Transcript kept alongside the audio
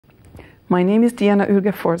My name is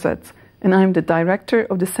Ürge-Vorsatz, and I am the Director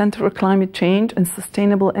of the Center for Climate Change and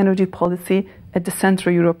Sustainable Energy Policy at the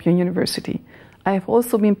Central European University. I have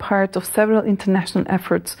also been part of several international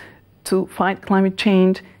efforts to fight climate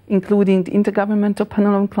change, including the Intergovernmental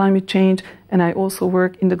Panel on Climate Change, and I also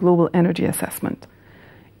work in the Global Energy Assessment.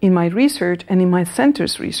 In my research and in my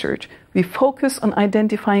center's research, we focus on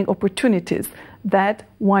identifying opportunities that,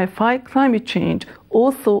 while fight climate change,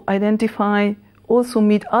 also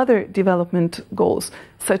meet other development goals,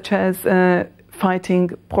 such as fighting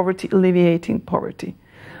poverty, alleviating poverty.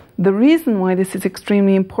 The reason why this is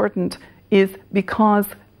extremely important is because,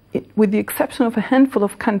 with the exception of a handful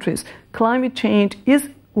of countries, climate change is,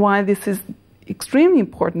 while this is an extremely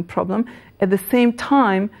important problem, at the same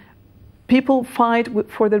time, people fight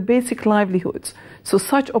for their basic livelihoods. So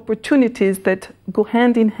such opportunities that go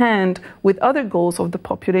hand in hand with other goals of the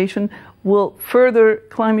population will further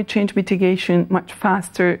climate change mitigation much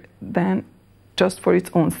faster than just for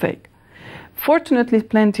its own sake. Fortunately,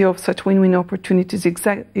 plenty of such win-win opportunities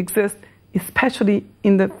exist, especially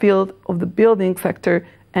in the field of the building sector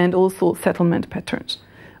and also settlement patterns.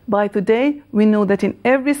 By today, we know that in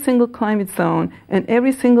every single climate zone and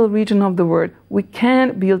every single region of the world, we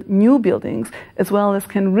can build new buildings as well as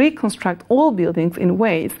can reconstruct old buildings in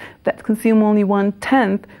ways that consume only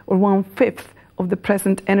 1/10 or 1/5 of the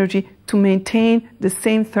present energy to maintain the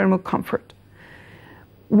same thermal comfort.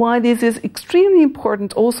 Why this is extremely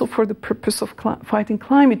important also for the purpose of fighting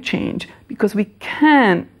climate change, because we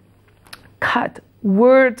can cut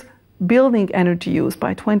world building energy use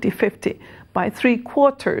by 2050 by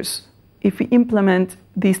 3/4 if we implement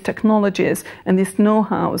these technologies and these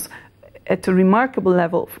know-hows at a remarkable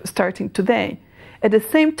level starting today. At the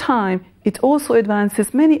same time, it also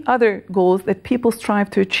advances many other goals that people strive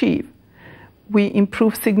to achieve. We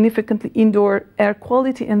improve significantly indoor air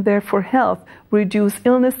quality and therefore health, reduce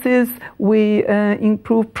illnesses, we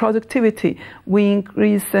improve productivity, we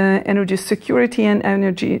increase energy security and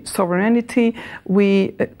energy sovereignty,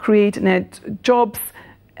 we create net jobs,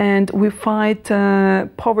 and we fight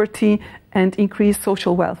poverty and increase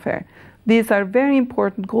social welfare. These are very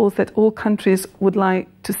important goals that all countries would like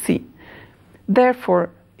to see. Therefore,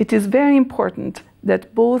 it is very important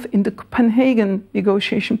that both in the Copenhagen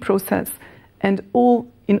negotiation process and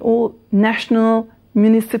in all national,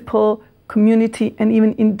 municipal, community, and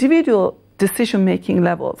even individual decision-making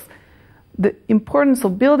levels, the importance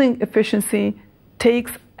of building efficiency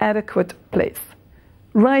takes adequate place.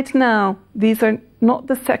 Right now, these are not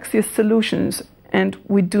the sexiest solutions, and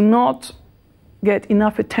we do not get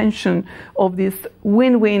enough attention of these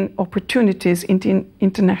win-win opportunities in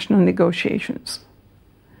international negotiations.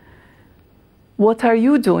 What are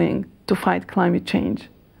you doing to fight climate change?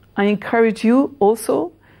 I encourage you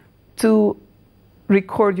also to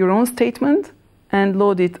record your own statement and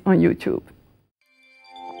load it on YouTube.